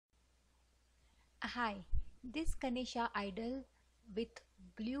Hi, this Ganesha idol with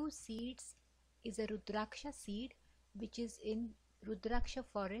blue seeds is a Rudraksha seed which is in Rudraksha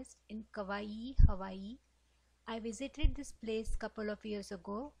forest in Kauai, Hawaii. I visited this place couple of years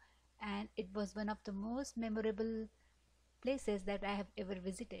ago and it was one of the most memorable places that I have ever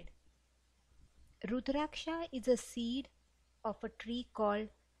visited. Rudraksha is a seed of a tree called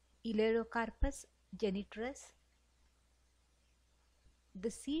Elaeocarpus ganitrus.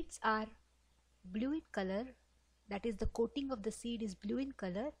 The seeds are blue in color, that is the coating of the seed is blue in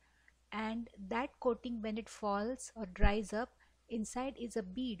color, and that coating when it falls or dries up, inside is a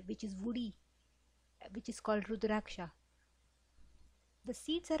bead which is woody, which is called Rudraksha. The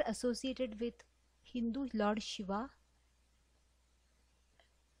seeds are associated with Hindu Lord Shiva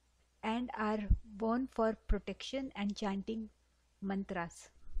and are worn for protection and chanting mantras.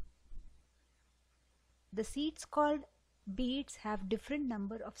 The seeds called beads have different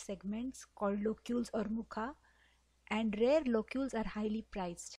number of segments called locules or mukha, and rare locules are highly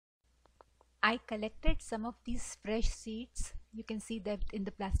prized. I collected some of these fresh seeds, you can see that in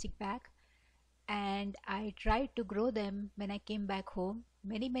the plastic bag, and I tried to grow them when I came back home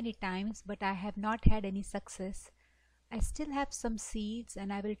many times, but I have not had any success. I still have some seeds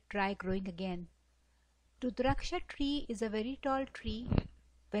and I will try growing again. Rudraksha tree is a very tall tree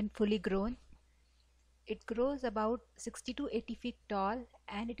when fully grown. It grows about 60 to 80 feet tall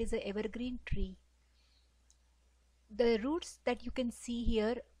and it is an evergreen tree. The roots that you can see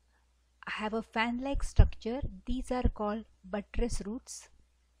here have a fan-like structure. These are called buttress roots.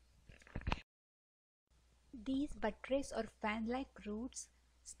 These buttress or fan-like roots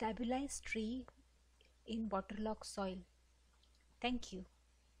stabilize tree in waterlogged soil. Thank you.